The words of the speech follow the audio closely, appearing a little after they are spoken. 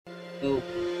Oh,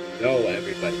 hello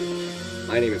everybody.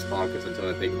 My name is Ponkus until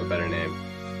I think of a better name.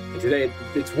 And today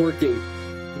it's working.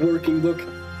 Working, look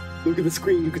at the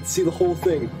screen, you can see the whole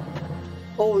thing.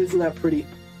 Oh, isn't that pretty?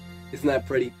 Isn't that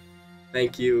pretty?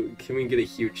 Thank you. Can we get a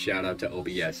huge shout out to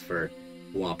OBS for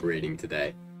cooperating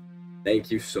today?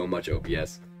 Thank you so much,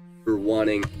 OBS, for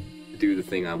wanting to do the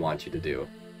thing I want you to do.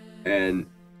 And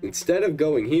instead of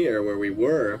going here where we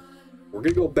were, we're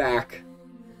gonna go back,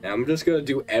 and I'm just gonna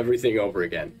do everything over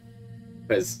again.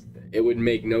 Because it would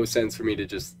make no sense for me to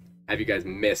just have you guys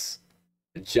miss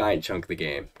a giant chunk of the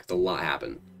game, because a lot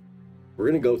happened. We're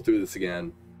gonna go through this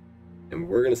again, and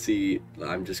we're gonna see.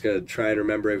 I'm just gonna try and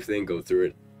remember everything, go through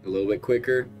it a little bit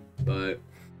quicker, but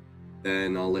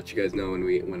then I'll let you guys know when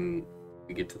we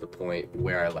get to the point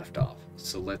where I left off.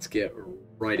 So let's get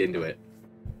right into it.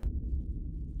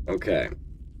 Okay,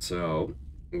 so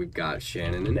we've got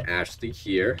Shannon and Ashley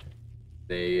here.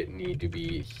 They need to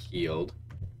be healed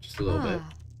just a little bit.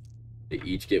 They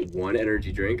each get one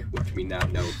energy drink, which we now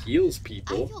know heals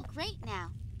people. I feel great now.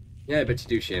 Yeah, I bet you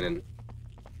do, Shannon.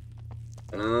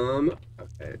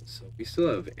 Okay, so we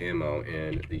still have ammo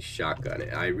in the shotgun.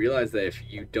 I realize that if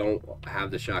you don't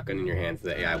have the shotgun in your hands,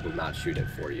 the AI will not shoot it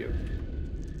for you.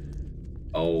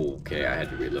 Okay, I had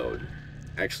to reload.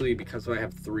 Actually, because I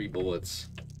have 3 bullets.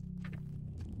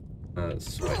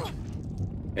 Switch.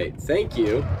 Hey, thank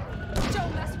you.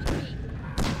 Don't mess with me.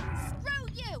 Screw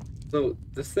you. So,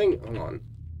 this thing, hold on.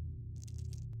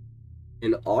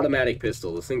 An automatic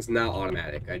pistol. This thing's not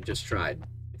automatic. I just tried.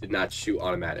 It did not shoot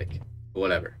automatic.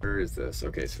 Whatever. Where is this?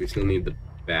 Okay, so we still need the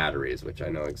batteries, which I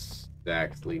know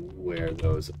exactly where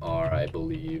those are, I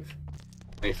believe.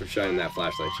 Thanks for shining that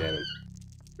flashlight, Shannon.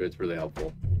 It's really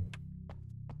helpful.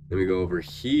 Then we go over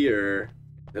here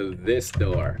to this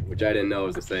door, which I didn't know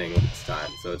was a thing this time,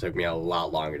 so it took me a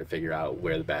lot longer to figure out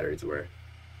where the batteries were.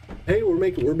 Hey, we're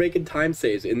making time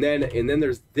saves, and then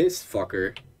there's this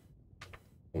fucker.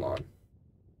 Hold on.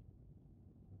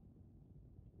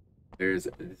 There's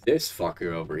this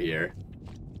fucker over here.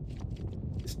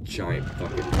 This giant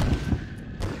fucking.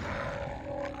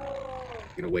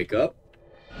 You gonna wake up?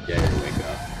 Yeah, you're gonna wake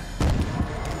up.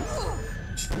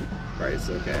 Christ,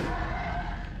 okay.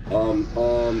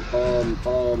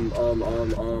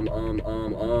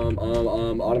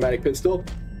 Automatic pistol.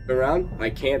 Turn around.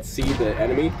 I can't see the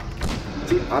enemy.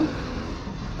 See,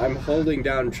 I'm holding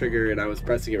down trigger and I was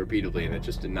pressing it repeatedly and it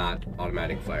just did not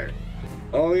automatic fire.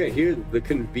 Oh yeah, here's the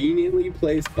conveniently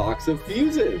placed box of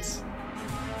fuses.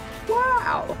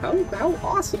 Wow, how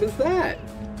awesome is that?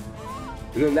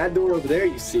 And then that door over there,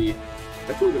 you see,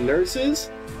 that's where the nurse is.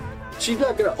 She's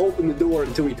not gonna open the door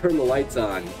until we turn the lights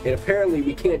on. And apparently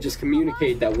we can't just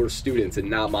communicate that we're students and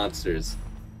not monsters.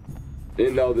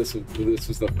 Didn't know this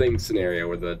was the thing scenario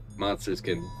where the monsters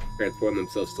can transform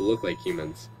themselves to look like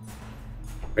humans.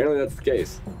 Apparently that's the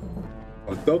case.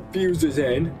 Put the fuses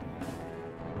in.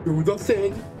 Do the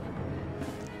thing.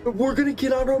 We're gonna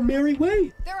get on our merry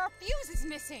way. There are fuses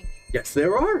missing. Yes,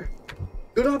 there are.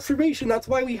 Good observation. That's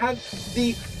why we have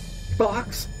the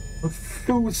box of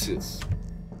fuses.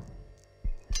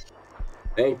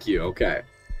 Thank you. Okay.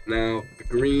 Now the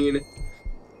green.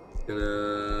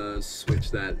 Gonna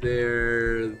switch that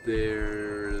there, and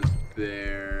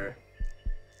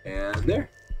there.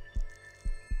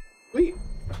 Sweet.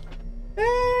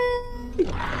 Hey!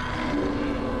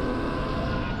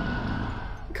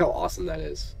 Look how awesome that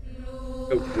is.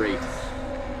 So great.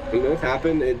 When this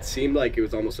happened, it seemed like it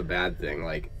was almost a bad thing.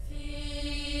 Like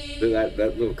that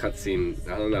little cutscene.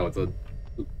 I don't know. It's a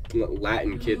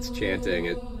Latin kids chanting.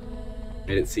 It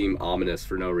made it seem ominous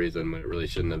for no reason when it really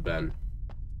shouldn't have been.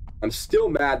 I'm still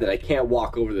mad that I can't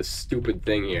walk over this stupid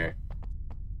thing here.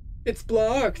 It's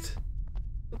blocked.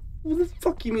 What the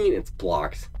fuck you mean it's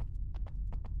blocked?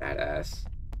 Badass.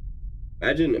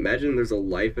 Imagine there's a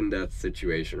life and death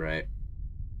situation, right?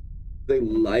 The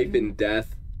life and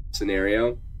death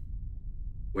scenario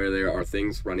where there are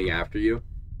things running after you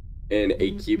and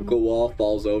a cubicle wall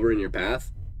falls over in your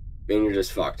path and you're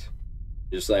just fucked.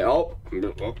 You're just like, oh,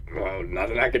 well,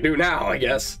 nothing I can do now, I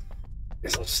guess.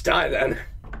 Guess I'll just die then.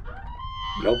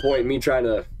 No point in me trying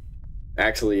to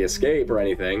actually escape or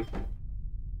anything.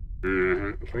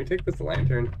 Can we take this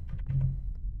lantern?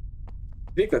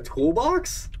 Take the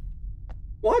toolbox?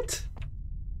 What?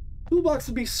 Toolbox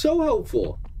would be so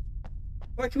helpful.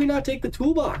 Why can we not take the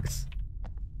toolbox?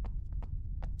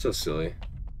 So silly.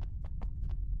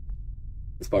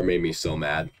 This part made me so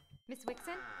mad. Miss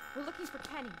Wixon, we're looking for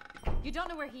Kenny. You don't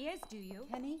know where he is, do you?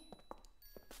 Kenny?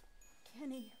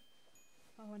 Kenny.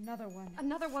 Oh, another one.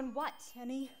 Another one what?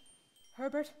 Kenny?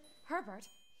 Herbert? Herbert?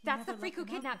 That's the never freak let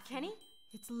who him out kidnapped before. Kenny?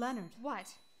 It's Leonard. What?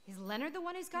 Is Leonard the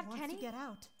one who's got He wants Kenny? to get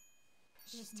out.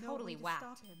 She's There's no totally way to whacked.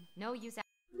 stop him. No use. This has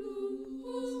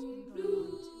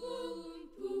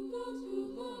been going on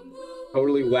too long.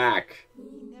 Totally whack. He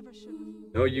never should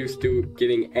have. No use to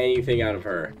getting anything out of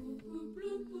her. He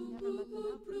never let them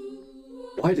out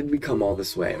before. Why did we come all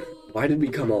this way? Why did we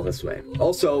come all this way?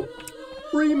 Also,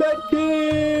 free med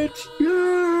kit!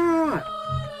 Yeah!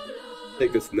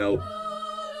 Take this note.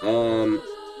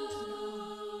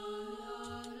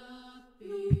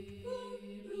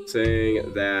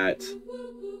 Saying that,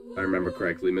 if I remember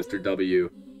correctly, Mr. W.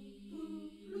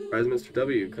 Why is Mr.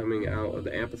 W coming out of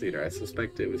the amphitheater? I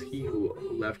suspect it was he who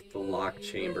left the lock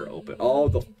chamber open. Oh,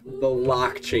 the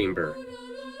lock chamber.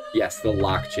 Yes, the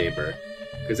lock chamber.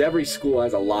 Because every school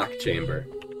has a lock chamber.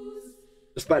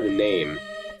 Just by the name.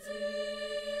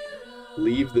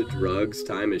 Leave the drugs.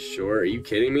 Time is short. Are you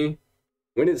kidding me?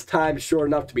 When is time short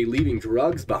enough to be leaving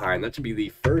drugs behind? That should be the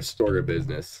first order of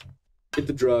business. Get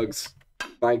the drugs.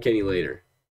 Find Kenny later.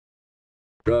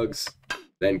 Drugs,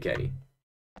 then Kenny.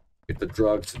 Get the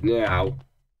drugs now.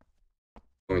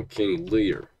 Find Kenny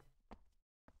later.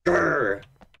 Grr!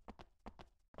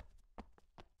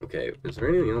 Okay, is there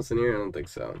anything else in here? I don't think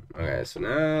so. Okay, so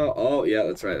now... Oh, yeah,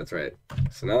 that's right, that's right.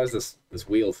 So now there's this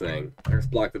wheel thing. Nurse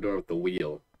blocked the door with the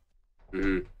wheel.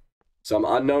 Some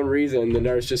unknown reason, the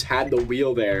nurse just had the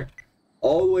wheel there.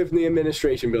 All the way from the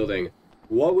administration building.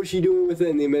 What was she doing with it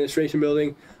in the administration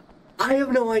building? I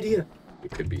have no idea. It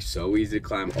could be so easy to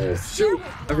climb. Oh, shoot!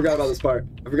 I forgot about this part.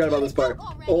 I forgot about this part.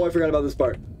 Oh, I forgot about this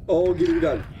part. Oh, give me the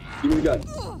gun. Give me the gun.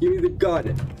 Give me the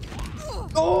gun.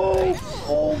 Oh!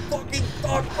 Oh, fucking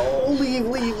fuck! Oh, leave,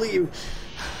 leave, leave!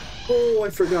 Oh, I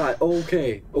forgot.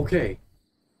 Okay, okay.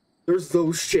 There's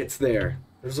those shits there.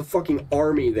 There's a fucking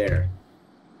army there.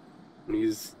 I'm gonna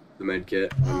use the med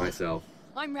kit on myself.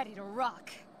 I'm ready to rock.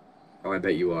 Oh, I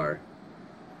bet you are.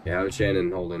 Yeah, how's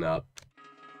Shannon holding up?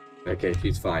 Okay,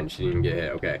 she's fine. She didn't even get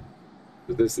hit. Okay.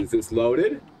 Is this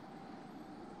loaded?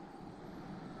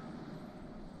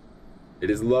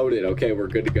 It is loaded. Okay, we're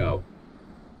good to go.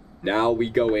 Now we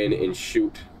go in and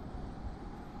shoot.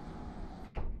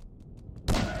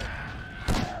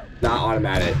 Not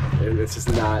automatic. It's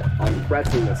just not. I'm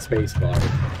pressing the space bar.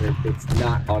 It's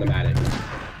not automatic.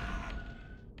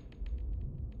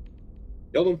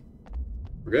 Killed him.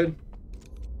 We're good.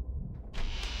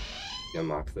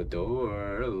 Unlock the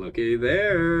door. Looky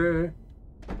there.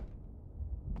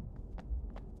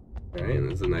 Alright, and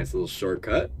there's a nice little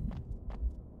shortcut.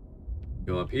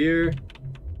 Go up here.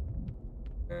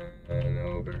 And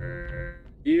over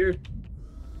here.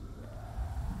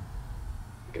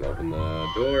 You can open the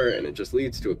door, and it just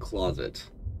leads to a closet.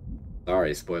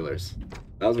 Sorry, spoilers.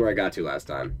 That was where I got to last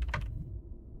time.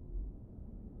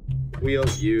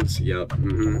 Wheels, use, yep,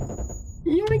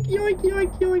 Yoink, yoink,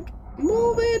 yoink, yoink.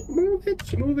 Move it, move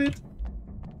it, move it.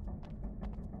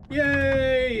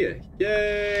 Yay!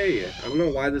 Yay! I don't know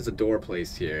why there's a door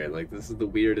placed here. Like, this is the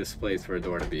weirdest place for a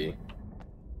door to be.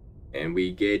 And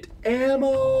we get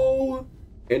ammo!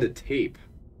 And a tape.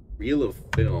 Reel of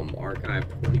film, archive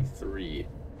 23.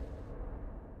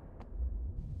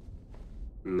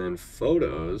 And then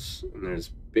photos, and there's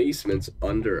basements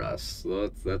under us.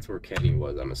 So that's where Kenny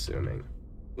was, I'm assuming.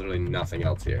 Literally nothing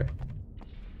else here.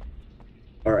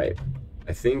 Alright,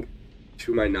 I think,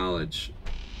 to my knowledge,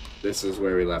 this is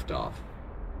where we left off.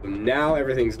 So now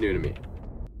everything's new to me.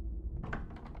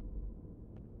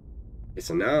 Okay,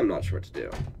 so now I'm not sure what to do.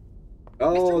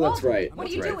 Oh, that's right. What are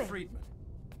you doing?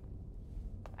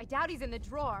 I doubt he's in the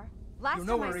drawer. Last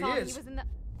time I saw him, he was in the...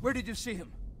 Where did you see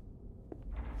him?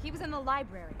 He was in the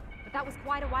library, but that was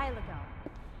quite a while ago.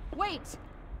 Wait!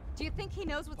 Do you think he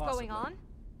knows what's going on?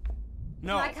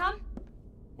 No. Can I come?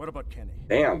 What about Kenny?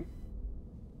 Damn.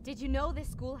 Did you know this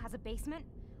school has a basement?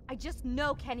 I just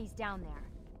know Kenny's down there.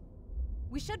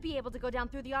 We should be able to go down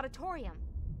through the auditorium.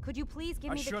 Could you please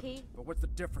give me the key? But what's the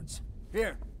difference?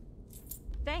 Here.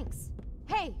 Thanks.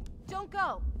 Hey, don't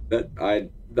go.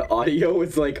 The audio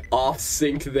was like off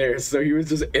sync there, so he was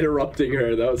just interrupting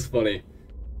her. That was funny.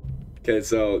 Okay,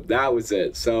 so that was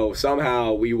it. So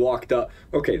somehow we walked up.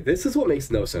 Okay, this is what makes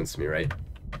no sense to me, right?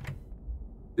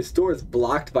 This door is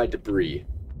blocked by debris.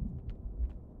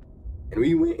 And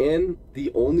we went in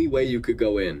the only way you could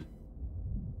go in.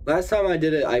 Last time I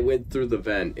did it, I went through the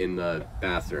vent in the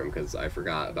bathroom because I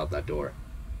forgot about that door.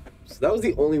 So that was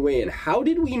the only way in. How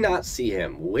did we not see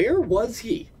him? Where was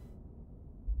he?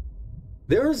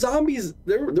 There were zombies.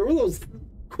 There were those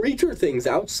creature things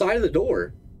outside of the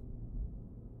door.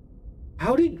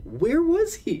 Where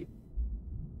was he?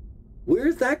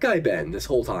 Where's that guy been this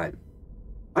whole time?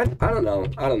 I don't know.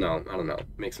 I don't know.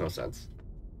 Makes no sense.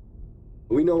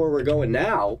 We know where we're going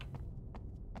now.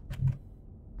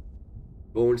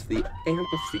 Going to the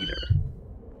amphitheater.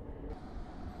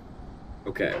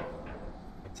 Okay.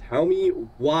 Tell me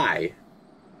why.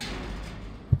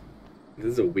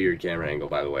 This is a weird camera angle,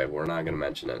 by the way, but we're not gonna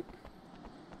mention it.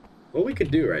 What we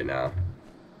could do right now,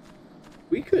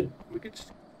 we could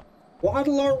just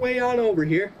waddle our way on over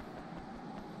here,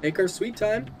 take our sweet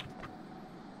time,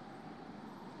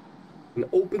 and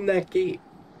open that gate.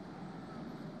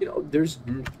 You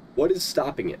know, what is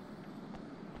stopping it?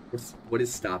 What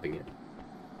is stopping it?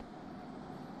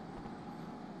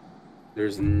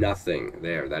 There's nothing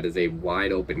there. That is a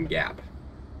wide open gap.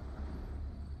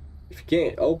 If you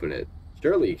can't open it,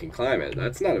 surely you can climb it.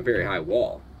 That's not a very high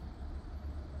wall.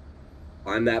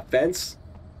 Climb that fence.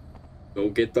 Go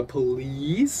get the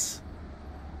police.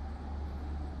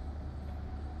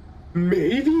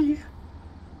 Maybe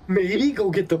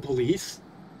go get the police.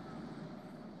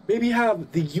 Maybe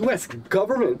have the US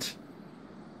government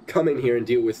come in here and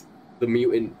deal with the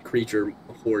mutant creature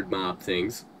horde mob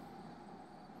things.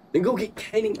 Then go get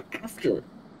Kenny after.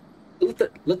 Let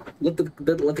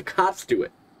the cops do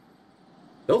it.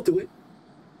 They'll do it.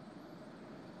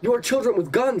 You are children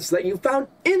with guns that you found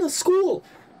in a school.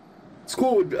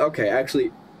 School would okay.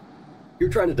 Actually, you're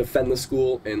trying to defend the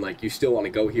school, and like you still want to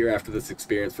go here after this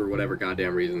experience for whatever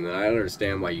goddamn reason. And I don't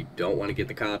understand why you don't want to get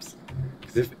the cops.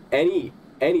 Because if any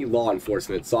law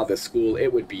enforcement saw this school,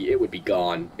 it would be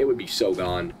gone. It would be so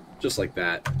gone, just like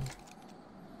that.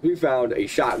 We found a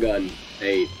shotgun,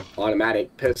 a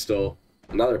automatic pistol,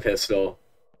 another pistol,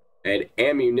 and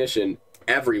ammunition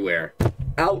everywhere.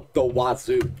 Out the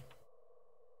wazoo.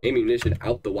 Ammunition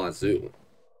out the wazoo.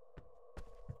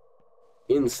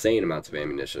 Insane amounts of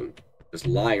ammunition. Just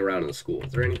lying around in the school.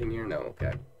 Is there anything here? No,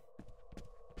 okay.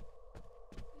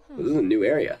 Oh, this is a new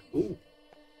area. Ooh.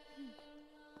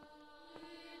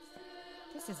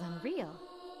 This is unreal.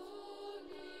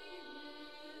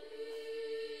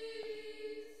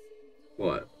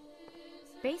 What?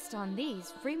 Based on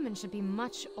these, Freeman should be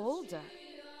much older.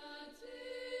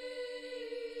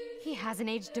 He hasn't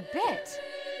aged a bit.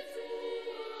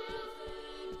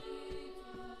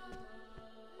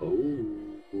 Oh,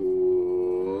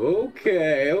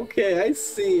 okay, I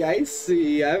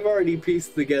see. I've already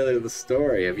pieced together the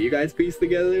story. Have you guys pieced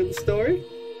together the story?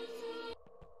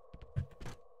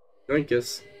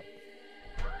 Yoinkus.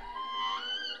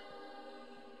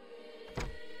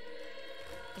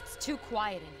 It's too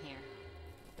quiet in here.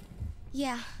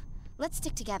 Yeah, let's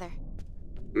stick together.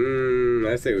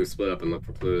 I say we split up and look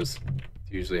for clues.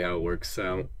 It's usually how it works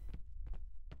out.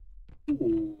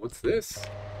 Ooh, what's this?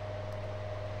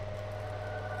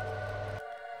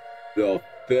 The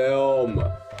film.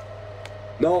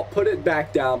 No, put it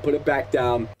back down. Put it back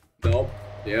down. Nope.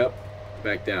 Yep.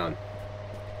 Back down.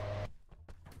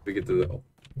 We get to the.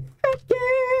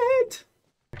 It!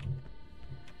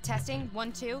 Testing.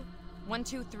 1, 2. 1,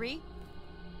 2, 3.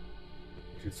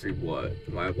 You see what?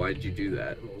 Why did you do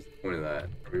that? What was the point of that?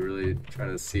 Are we really trying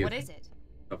to see What if is it?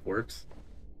 stuff works?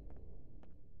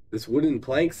 This wooden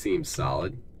plank seems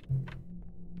solid.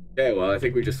 Okay, well, I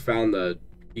think we just found the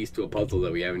piece to a puzzle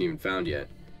that we haven't even found yet.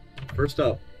 First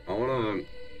up, I wanna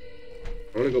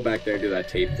go back there and do that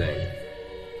tape thing.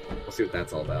 We'll see what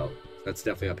that's all about. That's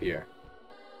definitely up here.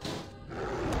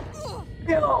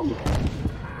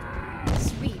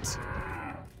 Sweet.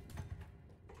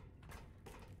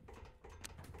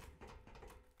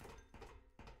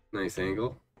 Nice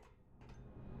angle.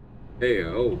 Hey,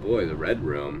 oh boy, the red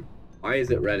room. Why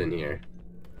is it red in here?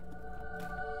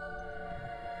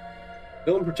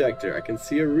 Film projector. I can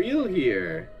see a reel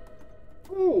here.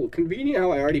 Oh, convenient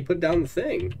how I already put down the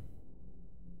thing.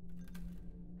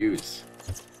 Use.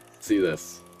 Let's see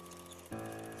this.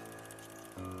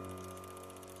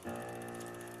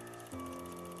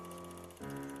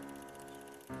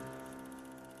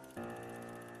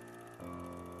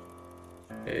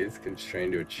 Okay, he's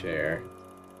constrained to a chair.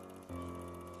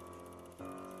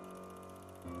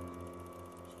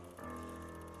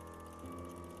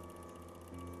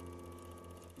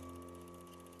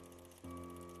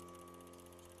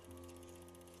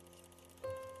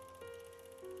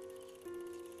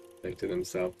 Protected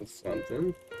himself with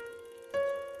something.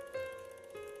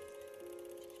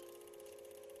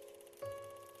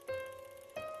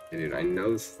 Hey, dude, I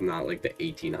know this is not like the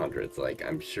 1800s. Like,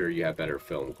 I'm sure you have better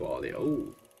film quality.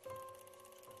 Oh.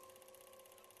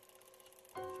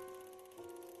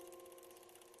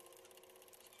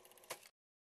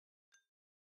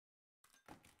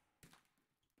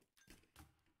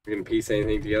 You gonna piece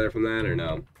anything together from that or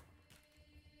no?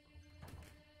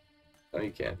 No,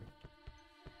 you can't.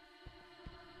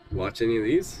 Watch any of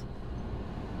these?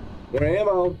 More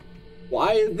ammo.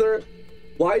 Why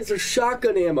is there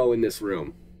shotgun ammo in this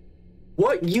room?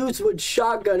 What use would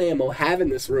shotgun ammo have in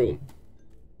this room?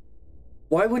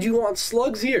 Why would you want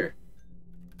slugs here?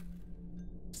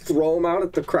 Throw them out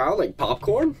at the crowd like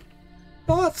popcorn?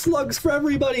 Oh, slugs for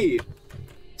everybody!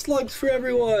 Slugs for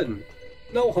everyone!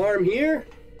 No harm here.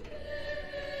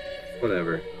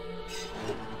 Whatever.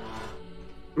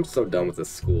 I'm so done with this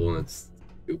school and its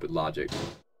stupid logic.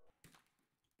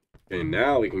 Okay,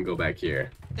 now we can go back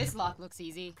here. This lock looks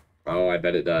easy. Oh, I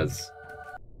bet it does.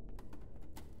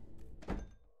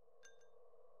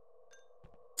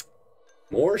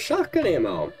 More shotgun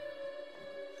ammo.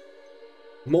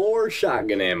 More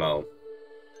shotgun ammo.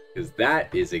 Because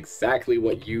that is exactly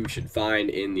what you should find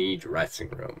in the dressing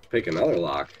room. Pick another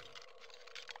lock.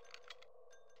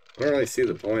 I don't really see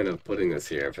the point of putting this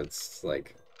here if it's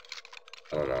like,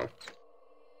 I don't know.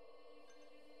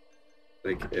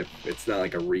 Like, if it's not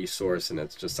like a resource and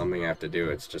it's just something I have to do,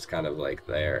 it's just kind of like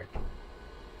there,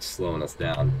 slowing us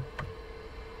down.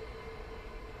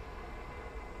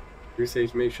 Your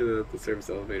stage, make sure that the service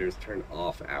elevator is turned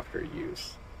off after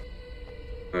use.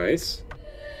 Nice.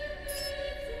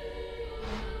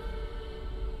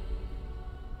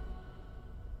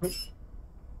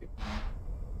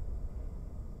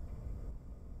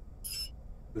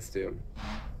 This do.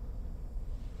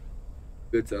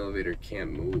 This elevator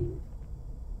can't move.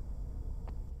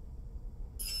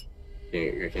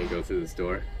 I can't go through this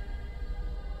door.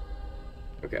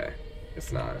 Okay,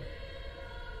 it's not.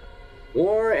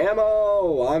 More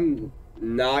ammo! I'm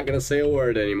not gonna say a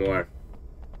word anymore.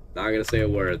 Not gonna say a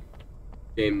word.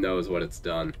 Game knows what it's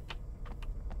done.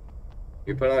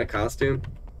 You put on a costume?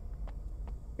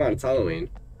 Come on, it's Halloween.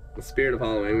 In the spirit of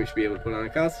Halloween, we should be able to put on a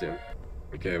costume.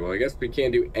 Okay, well, I guess we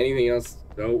can't do anything else.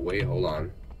 Oh, wait, hold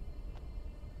on.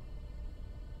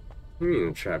 What do you mean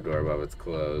the trapdoor above it's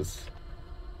closed?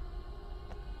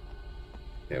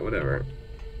 Yeah, whatever.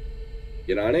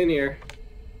 Get on in here.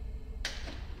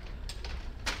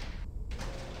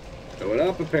 Going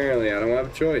up, apparently. I don't have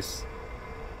a choice.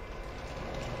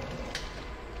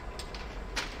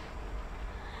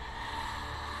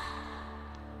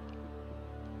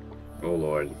 Oh,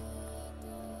 Lord.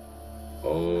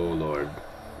 Oh, Lord.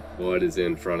 What is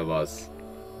in front of us?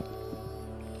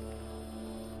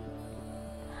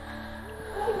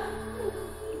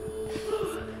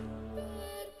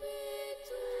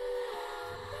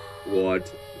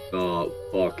 What the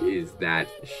fuck is that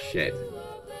shit?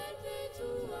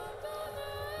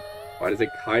 Why does it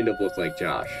kind of look like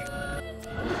Josh?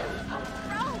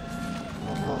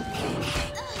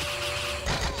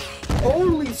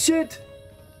 Holy shit!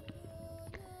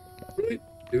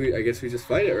 I guess we just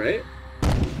fight it, right?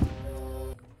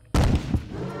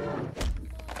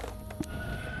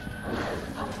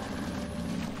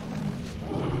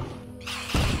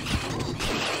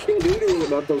 Can't do anything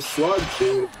about those slugs,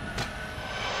 dude.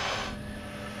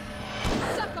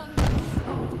 Suck on this.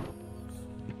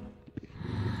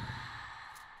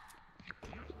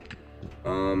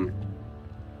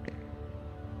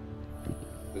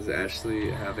 Does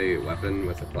Ashley have a weapon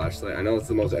with a flashlight? I know it's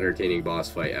the most entertaining boss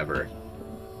fight ever.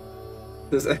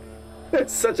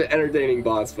 It's such an entertaining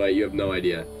boss fight, you have no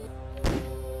idea.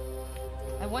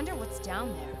 I wonder what's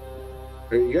down there.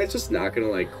 Are you guys just not gonna,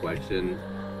 like, question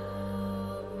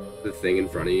the thing in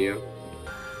front of you?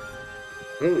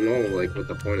 I don't know, like, what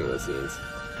the point of this is.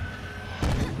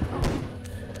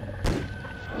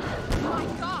 Oh my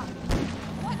god!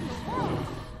 What in the world?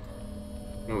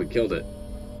 Oh, we killed it.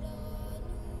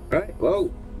 Alright, well,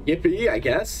 yippee, I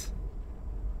guess.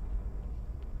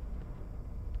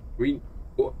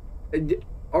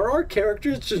 Are our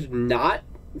characters just not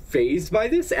fazed by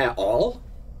this at all?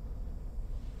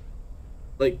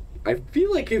 Like, I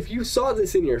feel like if you saw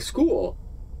this in your school,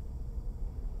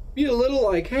 be a little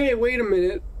like, hey, wait a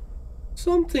minute,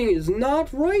 something is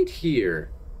not right here.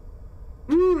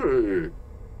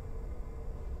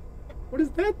 What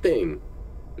is that thing?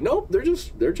 Nope,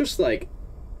 they're just like,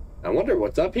 I wonder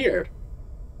what's up here.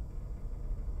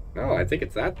 Oh, I think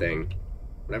it's that thing.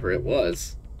 Whatever it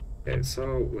was. Okay,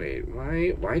 so, wait,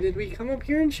 why did we come up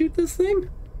here and shoot this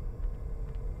thing?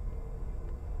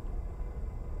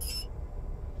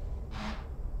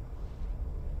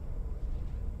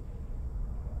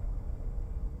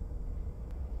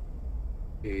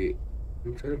 Okay,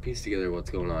 I'm trying to piece together what's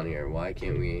going on here. Why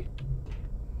can't we...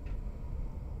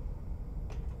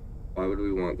 Why would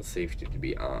we want the safety to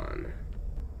be on?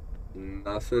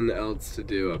 Nothing else to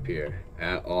do up here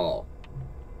at all.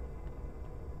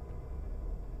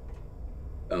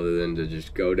 Other than to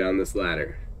just go down this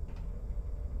ladder.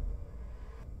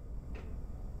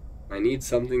 I need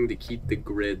something to keep the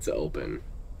grids open.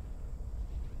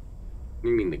 What do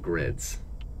you mean the grids?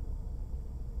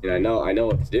 And I know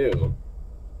what to do.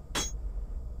 Does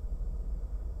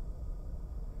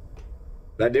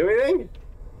that do anything?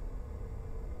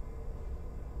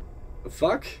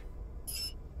 fuck?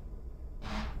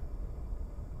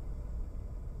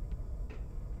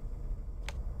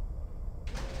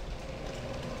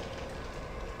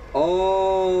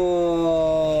 Oh,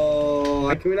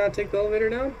 why can we not take the elevator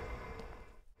down?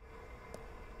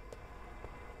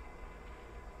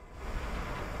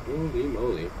 Holy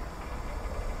moly.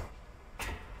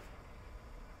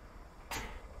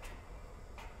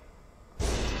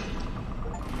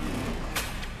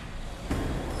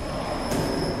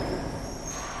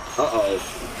 Uh-oh.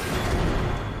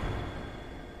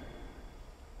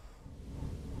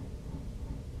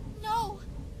 No!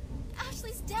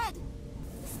 Ashley's dead!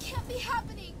 This can't be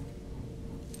happening!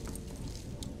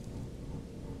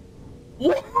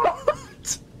 What?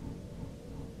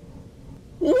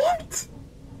 What?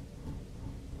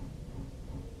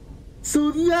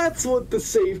 So that's what the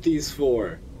safety's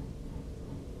for.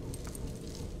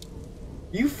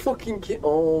 You fucking can't.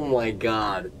 Oh my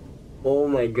god. Oh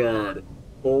my god.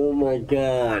 Oh my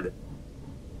god.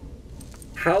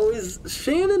 How is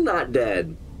Shannon not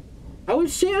dead? How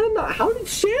is Shannon not? How did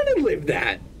Shannon live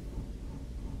that?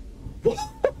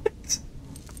 What?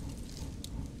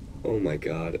 Oh my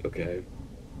god. Okay.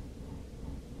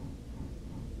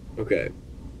 Okay.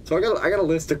 So I got a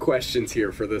list of questions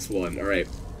here for this one. All right.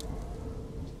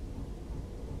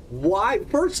 Why,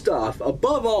 first off,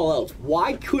 above all else,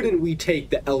 why couldn't we take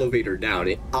the elevator down?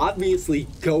 It obviously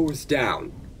goes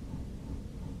down.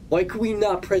 Why could we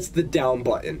not press the down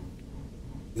button?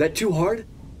 Is that too hard?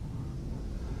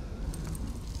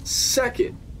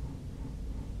 Second,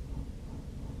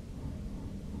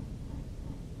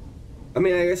 I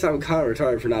mean, I guess I'm kind of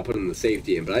retarded for not putting the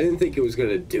safety in, but I didn't think it was going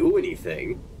to do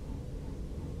anything.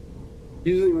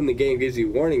 Usually when the game gives you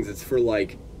warnings, it's for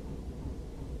like,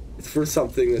 it's for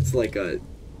something that's like a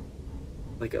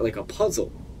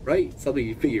puzzle, right? Something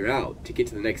you figure out to get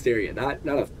to the next area, not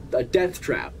a death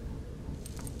trap.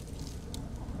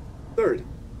 Third,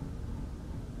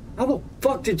 how the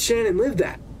fuck did Shannon live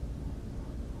that?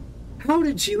 How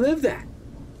did she live that?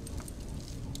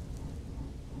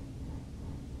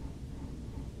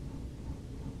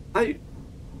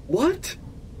 What?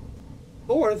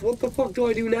 Fourth, what the fuck do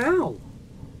I do now?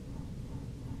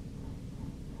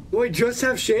 Do I just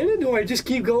have Shannon? Do I just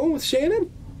keep going with Shannon?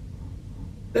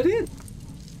 That it?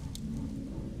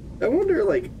 I wonder,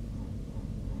 like,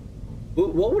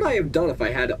 what would I have done if I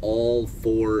had all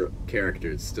 4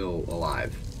 characters still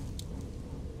alive?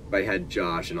 If I had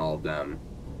Josh and all of them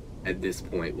at this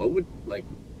point, what would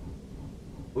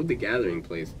the gathering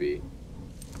place be?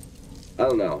 I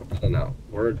don't know. I don't know.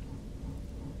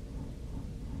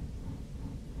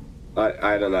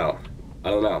 I don't know. I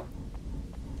don't know.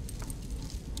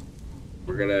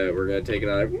 We're gonna take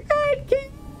another.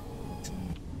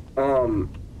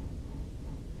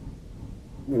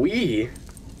 We?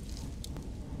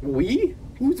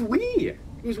 Who's we?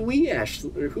 Who's we,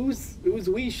 Ashley? Who's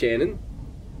we, Shannon?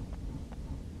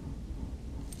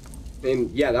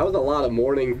 And yeah, that was a lot of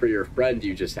mourning for your friend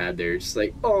you just had there. Just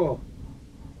like, oh,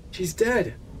 she's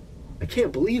dead. I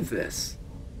can't believe this.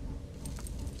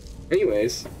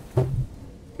 Anyways,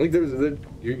 like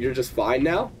you're just fine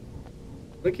now.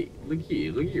 Look at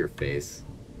you. Look at your face.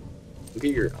 Look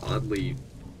at your oddly,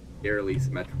 barely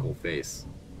symmetrical face.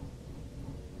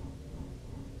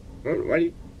 Why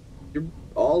do you?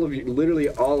 Literally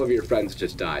all of your friends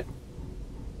just died.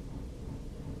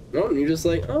 No, and you're just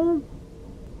like, oh,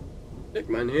 pick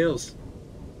my nails.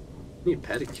 I need a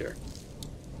pedicure.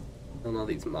 And all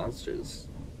these monsters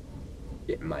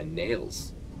getting my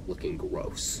nails looking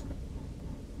gross.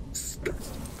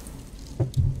 Disgusting.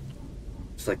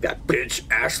 It's like that bitch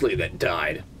Ashley that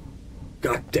died.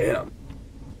 God damn.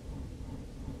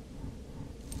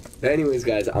 Anyways,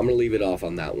 guys, I'm gonna leave it off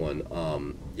on that one.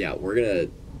 Yeah, we're gonna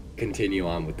continue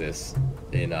on with this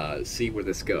and see where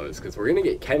this goes, because we're gonna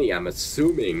get Kenny. I'm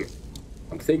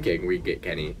thinking we get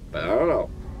Kenny, but I don't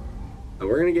know. But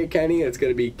we're gonna get Kenny. It's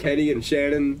gonna be Kenny and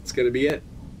Shannon. It's gonna be it.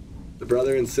 The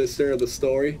brother and sister of the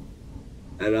story,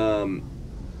 and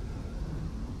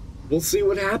we'll see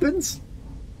what happens.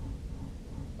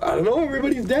 I don't know.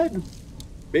 Everybody's dead.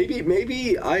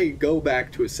 Maybe I go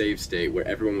back to a save state where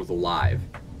everyone was alive,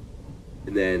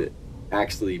 and then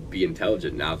actually be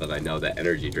intelligent now that I know that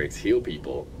energy drinks heal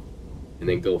people, and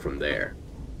then go from there.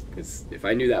 Because if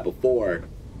I knew that before,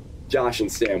 Josh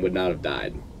and Sam would not have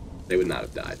died. They would not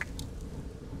have died.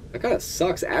 That kind of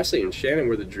sucks. Ashley and Shannon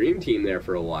were the dream team there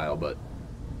for a while, but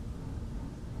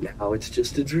now it's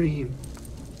just a dream.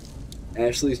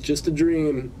 Ashley's just a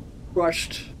dream,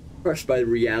 crushed by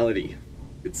reality, you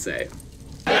could say.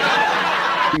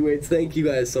 Anyways, thank you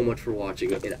guys so much for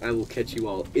watching, and I will catch you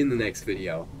all in the next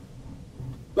video.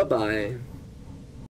 Bye-bye.